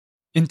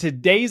In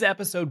today's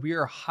episode, we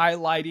are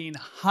highlighting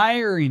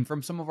hiring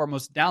from some of our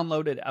most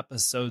downloaded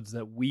episodes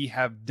that we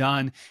have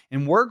done.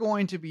 And we're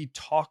going to be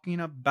talking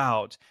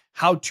about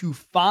how to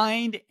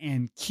find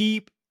and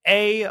keep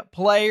A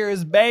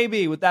players,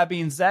 baby. With that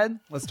being said,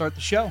 let's start the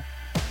show.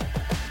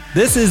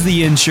 This is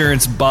the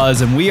Insurance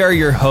Buzz, and we are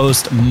your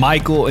hosts,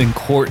 Michael and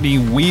Courtney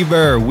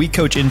Weaver. We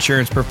coach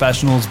insurance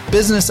professionals,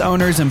 business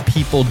owners, and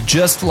people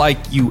just like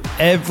you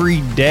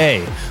every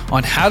day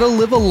on how to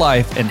live a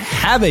life and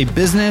have a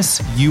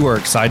business you are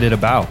excited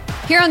about.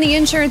 Here on the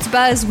Insurance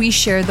Buzz, we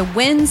share the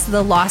wins,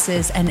 the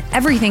losses, and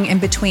everything in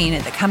between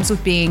that comes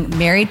with being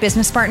married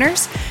business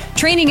partners,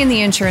 training in the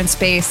insurance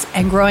space,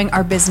 and growing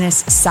our business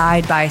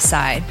side by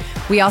side.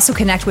 We also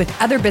connect with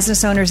other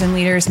business owners and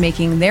leaders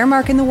making their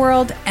mark in the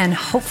world and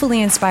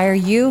hopefully inspire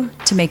you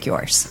to make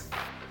yours.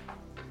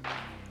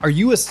 Are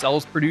you a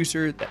sales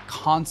producer that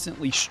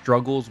constantly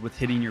struggles with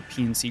hitting your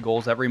P&C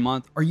goals every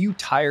month? Are you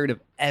tired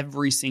of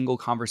every single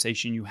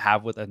conversation you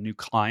have with a new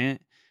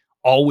client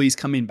always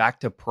coming back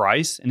to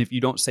price? And if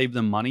you don't save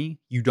them money,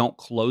 you don't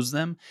close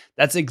them.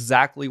 That's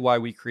exactly why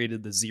we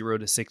created the 0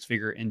 to 6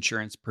 figure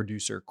insurance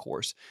producer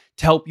course,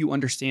 to help you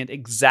understand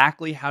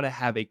exactly how to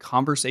have a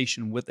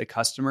conversation with a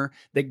customer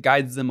that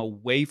guides them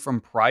away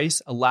from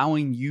price,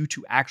 allowing you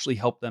to actually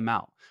help them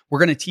out. We're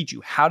going to teach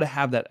you how to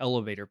have that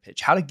elevator pitch,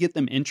 how to get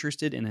them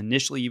interested in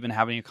initially even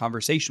having a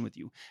conversation with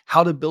you,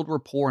 how to build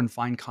rapport and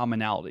find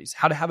commonalities,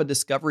 how to have a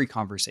discovery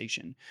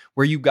conversation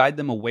where you guide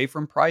them away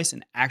from price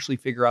and actually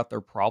figure out their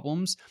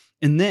problems,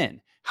 and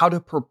then how to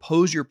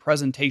propose your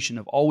presentation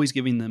of always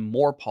giving them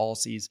more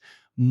policies,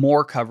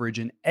 more coverage,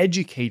 and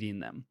educating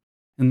them.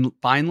 And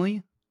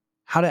finally,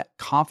 how to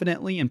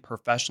confidently and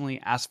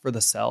professionally ask for the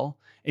sell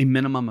a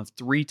minimum of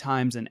 3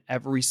 times in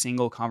every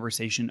single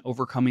conversation,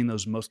 overcoming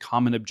those most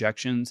common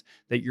objections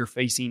that you're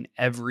facing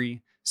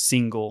every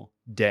single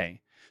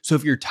day. So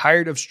if you're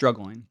tired of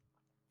struggling,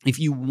 if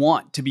you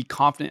want to be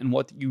confident in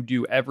what you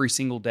do every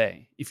single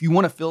day, if you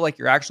want to feel like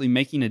you're actually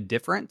making a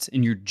difference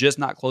and you're just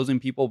not closing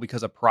people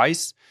because of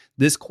price,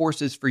 this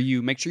course is for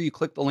you. Make sure you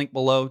click the link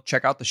below,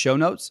 check out the show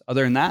notes.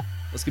 Other than that,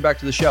 let's get back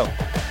to the show.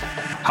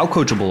 How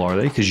coachable are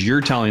they? Because you're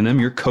telling them,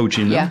 you're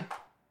coaching them.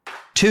 Yeah.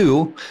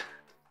 2,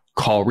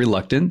 call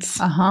reluctance.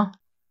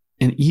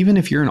 And even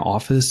if you're an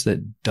office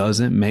that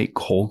doesn't make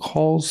cold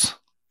calls,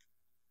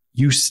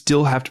 you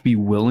still have to be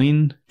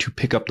willing to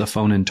pick up the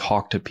phone and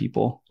talk to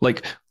people.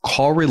 Like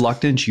call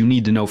reluctance, you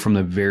need to know from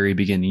the very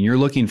beginning. You're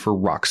looking for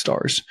rock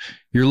stars.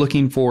 You're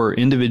looking for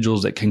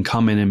individuals that can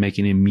come in and make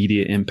an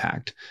immediate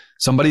impact.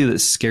 Somebody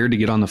that's scared to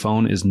get on the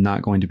phone is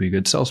not going to be a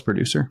good sales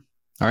producer.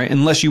 All right.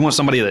 Unless you want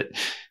somebody that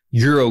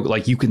you're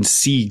like, you can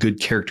see good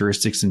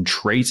characteristics and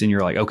traits and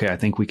you're like, okay, I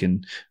think we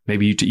can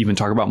maybe even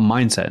talk about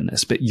mindset in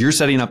this, but you're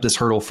setting up this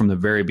hurdle from the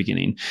very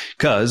beginning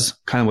because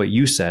kind of what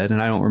you said,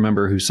 and I don't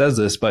remember who says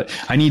this, but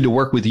I need to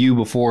work with you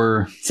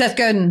before. Seth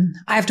Godin,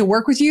 I have to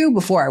work with you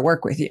before I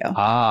work with you.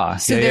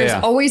 So there's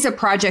always a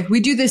project. We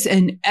do this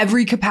in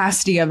every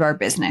capacity of our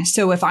business.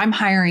 So if I'm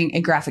hiring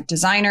a graphic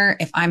designer,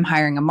 if I'm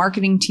hiring a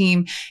marketing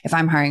team, if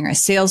I'm hiring a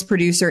sales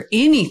producer,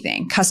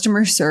 anything,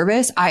 customer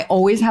service, I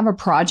always have a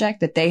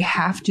project that they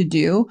have to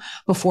do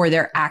before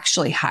they're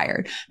actually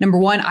hired. Number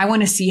one, I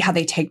want to see how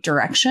they take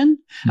direction.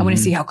 I want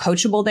to see how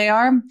coachable they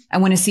are. I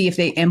want to see if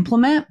they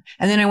implement,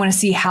 and then I want to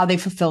see how they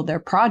fulfill their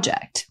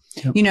project.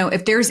 Yep. You know,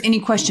 if there's any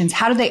questions,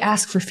 how do they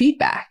ask for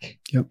feedback?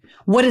 Yep.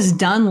 What does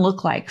done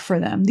look like for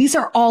them? These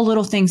are all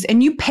little things,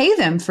 and you pay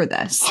them for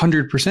this.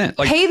 100%.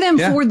 Pay them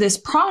for this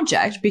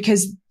project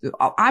because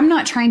I'm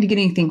not trying to get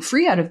anything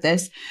free out of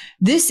this.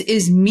 This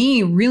is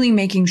me really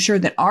making sure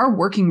that our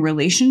working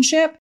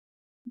relationship,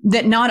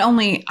 that not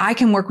only I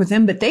can work with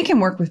them, but they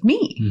can work with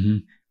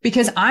me.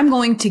 Because I'm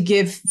going to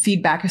give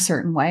feedback a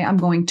certain way. I'm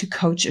going to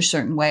coach a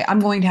certain way. I'm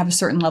going to have a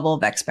certain level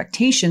of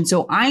expectation.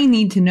 So I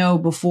need to know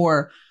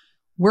before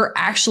we're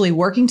actually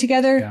working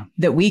together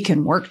that we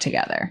can work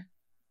together.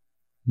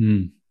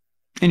 And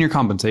you're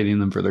compensating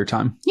them for their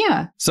time.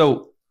 Yeah.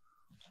 So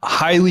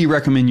highly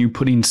recommend you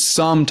putting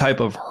some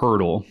type of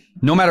hurdle,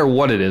 no matter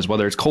what it is,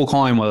 whether it's cold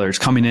calling, whether it's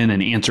coming in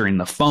and answering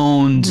the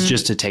phones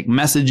just to take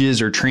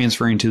messages or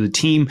transferring to the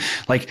team,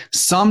 like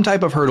some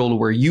type of hurdle to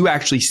where you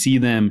actually see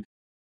them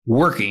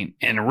working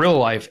in real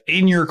life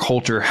in your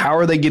culture. How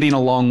are they getting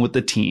along with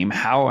the team?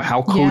 How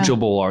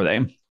coachable are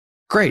they?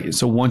 Great.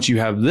 So once you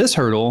have this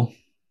hurdle,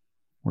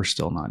 we're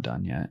still not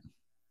done yet.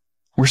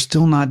 We're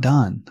still not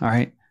done. All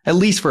right. At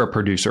least for a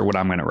producer, what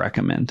I'm going to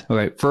recommend.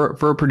 Okay. For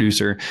a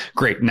producer,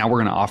 great. Now we're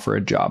going to offer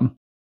a job.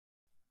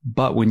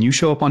 But when you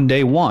show up on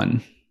day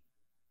 1,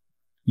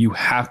 you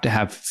have to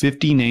have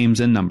 50 names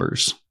and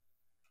numbers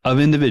of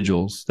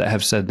individuals that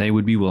have said they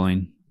would be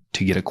willing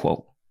to get a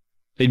quote.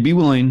 They'd be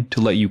willing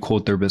to let you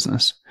quote their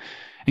business.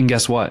 And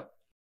guess what?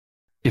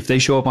 If they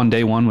show up on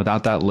day 1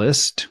 without that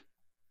list,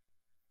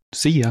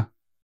 see ya.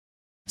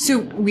 So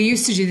we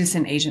used to do this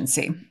in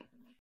agency.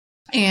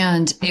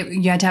 And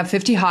you had to have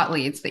 50 hot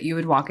leads that you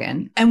would walk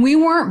in. And we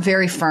weren't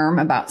very firm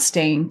about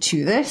staying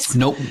to this.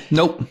 Nope.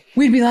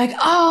 We'd be like,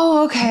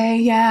 oh, okay,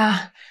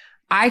 yeah.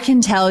 I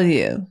can tell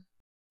you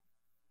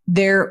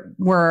there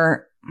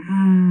were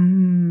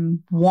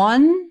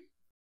one,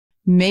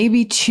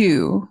 maybe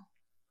two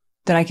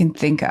that I can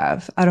think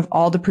of out of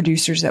all the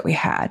producers that we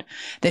had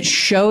that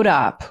showed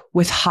up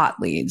with hot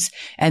leads.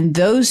 And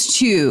those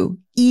two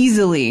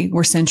easily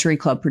were Century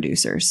Club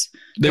producers.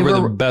 They were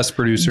the best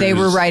producers. They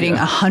were writing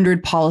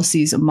 100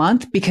 policies a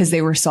month because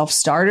they were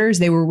self-starters.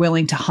 They were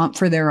willing to hunt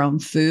for their own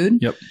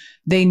food. Yep.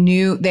 They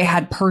knew they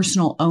had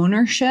personal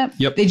ownership.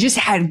 Yep. They just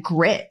had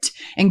grit.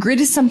 And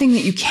grit is something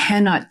that you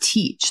cannot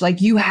teach.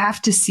 Like you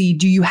have to see,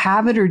 do you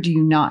have it or do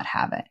you not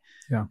have it?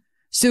 Yeah.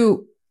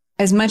 So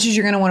as much as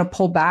you're going to want to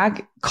pull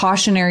back,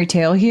 cautionary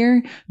tale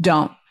here,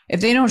 don't.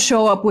 If they don't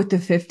show up with the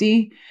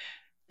 50,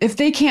 if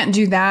they can't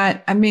do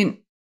that, I mean,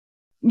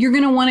 you're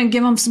going to want to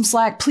give them some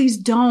slack. Please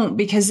don't,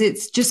 because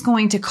it's just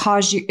going to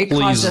cause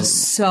us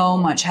so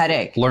much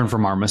headache. Learn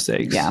from our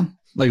mistakes. Yeah.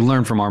 Like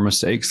learn from our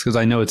mistakes, because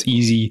I know it's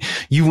easy.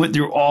 You went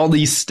through all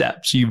these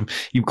steps. You've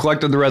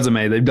collected the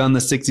resume. They've done the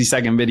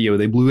 60-second video.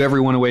 They blew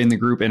everyone away in the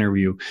group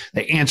interview.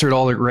 They answered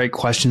all the right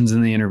questions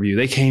in the interview.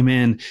 They came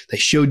in. They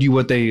showed you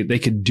what they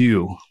could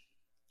do.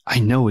 I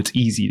know it's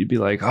easy to be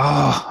like,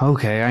 oh,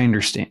 okay, I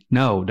understand.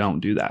 No, don't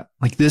do that.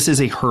 Like this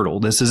is a hurdle.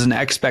 This is an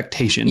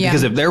expectation. Yeah.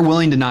 Because if they're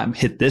willing to not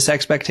hit this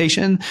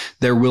expectation,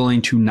 they're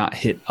willing to not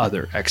hit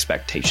other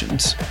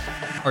expectations.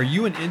 Are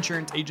you an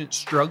insurance agent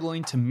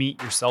struggling to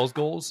meet your sales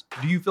goals?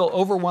 Do you feel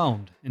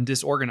overwhelmed and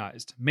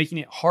disorganized, making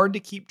it hard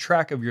to keep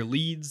track of your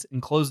leads and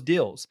close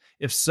deals?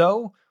 If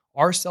so,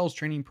 our sales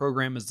training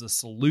program is the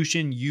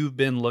solution you've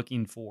been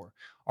looking for.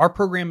 Our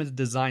program is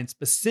designed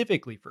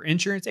specifically for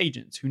insurance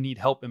agents who need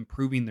help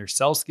improving their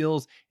sales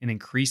skills and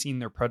increasing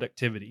their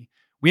productivity.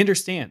 We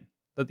understand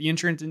that the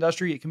insurance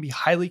industry, it can be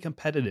highly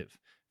competitive,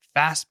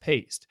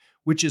 fast-paced,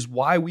 which is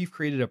why we've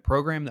created a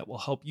program that will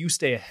help you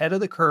stay ahead of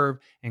the curve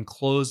and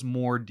close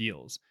more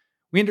deals.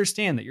 We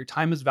understand that your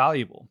time is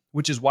valuable,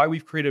 which is why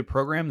we've created a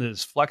program that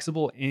is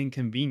flexible and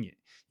convenient.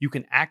 You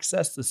can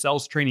access the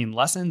sales training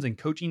lessons and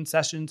coaching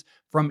sessions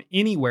from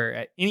anywhere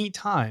at any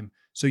time,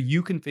 so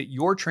you can fit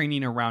your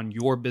training around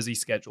your busy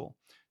schedule.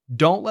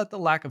 Don't let the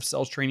lack of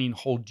sales training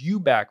hold you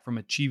back from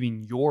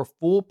achieving your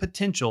full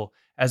potential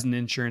as an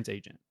insurance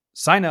agent.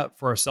 Sign up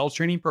for our sales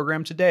training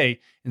program today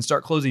and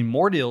start closing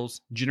more deals,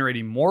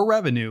 generating more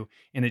revenue,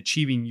 and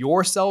achieving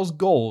your sales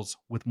goals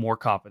with more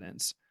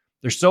confidence.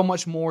 There's so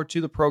much more to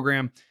the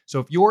program.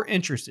 So if you're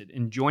interested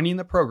in joining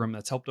the program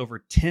that's helped over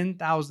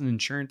 10,000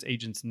 insurance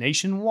agents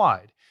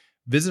nationwide,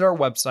 visit our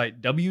website,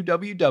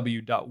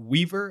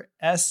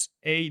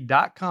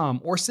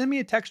 www.weaversa.com, or send me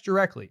a text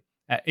directly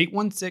at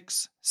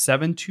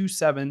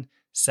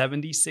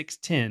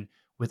 816-727-7610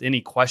 with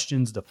any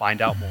questions to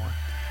find out more.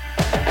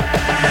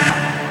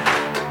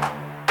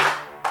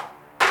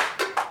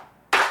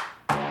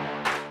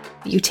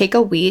 You take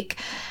a week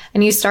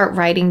and you start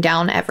writing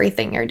down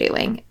everything you're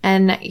doing.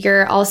 And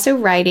you're also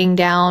writing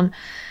down,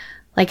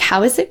 like,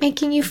 how is it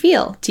making you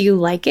feel? Do you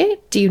like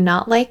it? Do you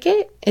not like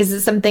it? Is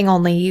it something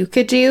only you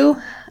could do?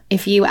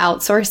 If you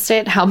outsourced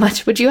it, how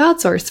much would you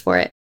outsource for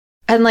it?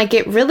 And like,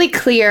 get really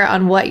clear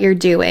on what you're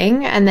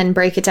doing and then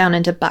break it down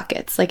into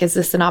buckets. Like, is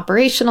this an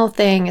operational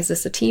thing? Is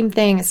this a team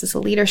thing? Is this a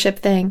leadership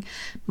thing?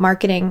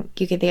 Marketing?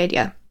 You get the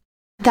idea.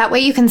 That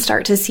way you can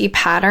start to see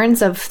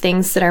patterns of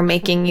things that are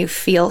making you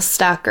feel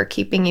stuck or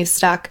keeping you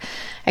stuck,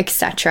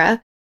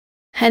 etc.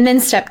 And then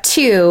step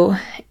 2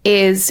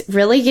 is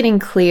really getting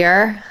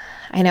clear.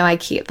 I know I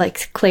keep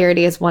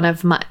clarity is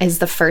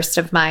the first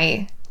of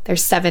my,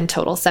 there's 7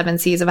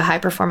 C's of a high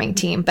performing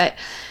team, but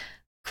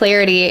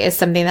clarity is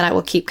something that I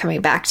will keep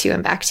coming back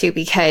to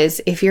because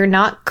if you're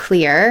not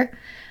clear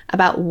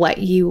about what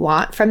you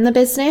want from the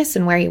business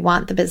and where you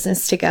want the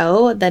business to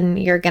go, then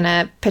you're going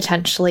to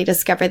potentially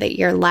discover that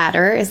your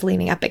ladder is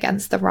leaning up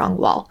against the wrong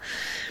wall.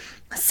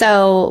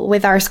 So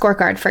with our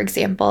scorecard, for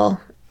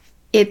example,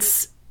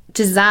 it's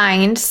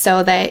designed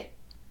so that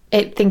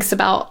it thinks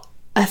about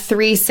a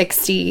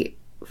 360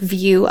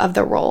 view of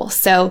the role.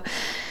 So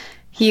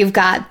you've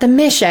got the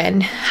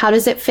mission. How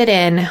does it fit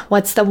in?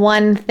 What's the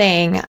one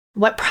thing?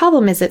 What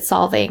problem is it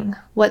solving?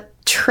 What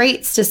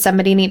traits does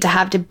somebody need to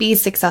have to be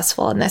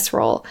successful in this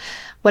role?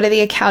 What are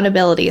the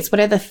accountabilities? What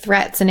are the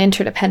threats and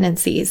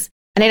interdependencies?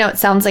 And I know it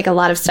sounds like a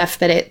lot of stuff,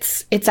 but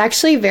it's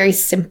actually very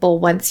simple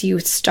once you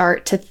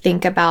start to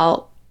think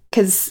about,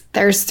 because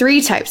there's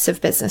 3 types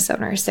of business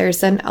owners.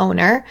 There's an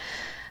owner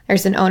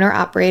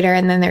operator,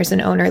 and then there's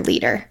an owner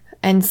leader.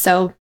 And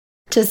so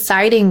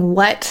deciding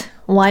what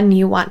one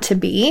you want to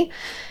be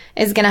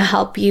is going to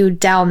help you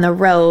down the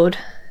road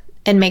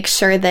and make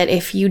sure that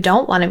if you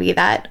don't want to be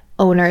that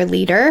owner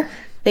leader,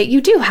 that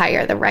you do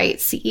hire the right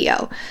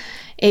CEO.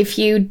 If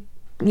you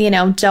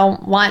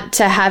don't want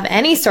to have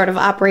any sort of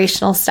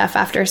operational stuff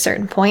after a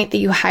certain point, that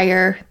you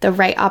hire the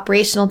right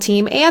operational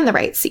team and the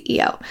right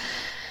CEO.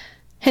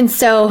 And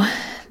so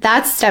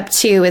that's step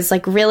 2, is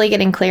like really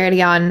getting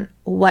clarity on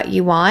what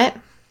you want.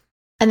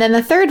 And then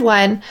the third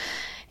one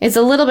is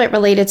a little bit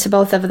related to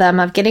both of them,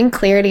 of getting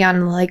clarity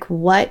on like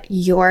what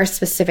your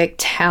specific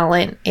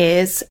talent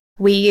is.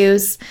 We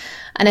use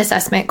an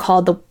assessment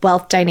called the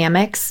Wealth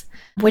Dynamics.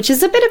 which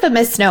is a bit of a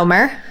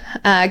misnomer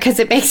because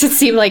it makes it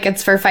seem like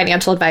it's for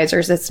financial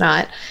advisors. It's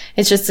not.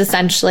 It's just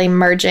essentially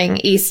merging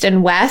East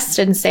and West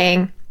and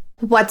saying,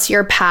 what's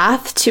your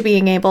path to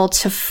being able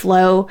to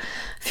flow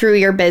through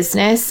your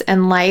business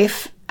and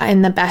life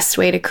in the best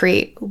way to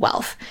create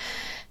wealth?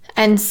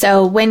 And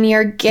so when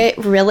you get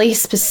really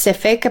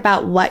specific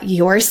about what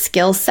your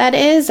skill set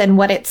is and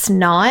what it's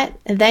not,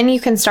 then you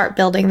can start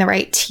building the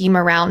right team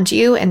around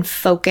you and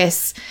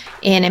focus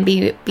in and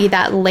be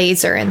that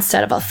laser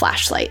instead of a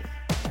flashlight.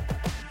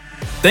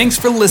 Thanks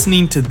for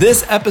listening to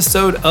this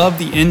episode of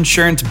The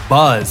Insurance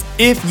Buzz.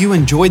 If you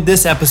enjoyed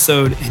this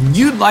episode and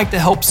you'd like to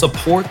help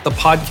support the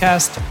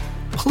podcast,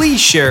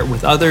 please share it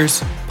with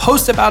others,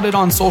 post about it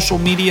on social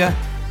media,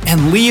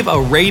 and leave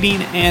a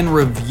rating and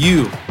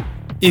review.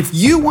 If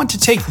you want to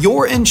take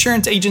your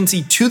insurance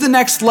agency to the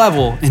next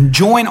level and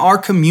join our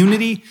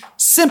community,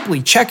 simply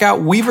check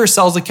out Weaver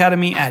Sales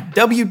Academy at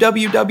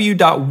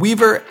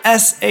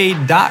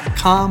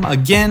www.weaversa.com.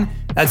 Again,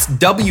 that's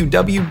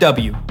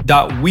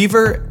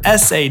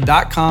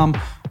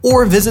www.weaversa.com,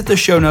 or visit the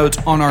show notes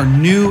on our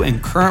new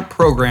and current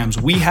programs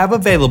we have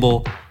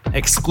available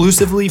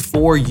exclusively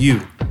for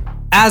you.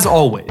 As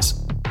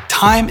always,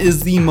 time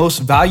is the most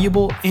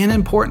valuable and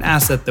important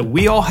asset that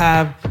we all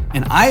have,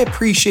 and I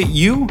appreciate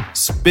you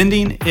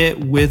spending it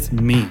with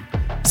me.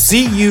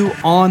 See you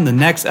on the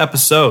next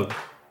episode.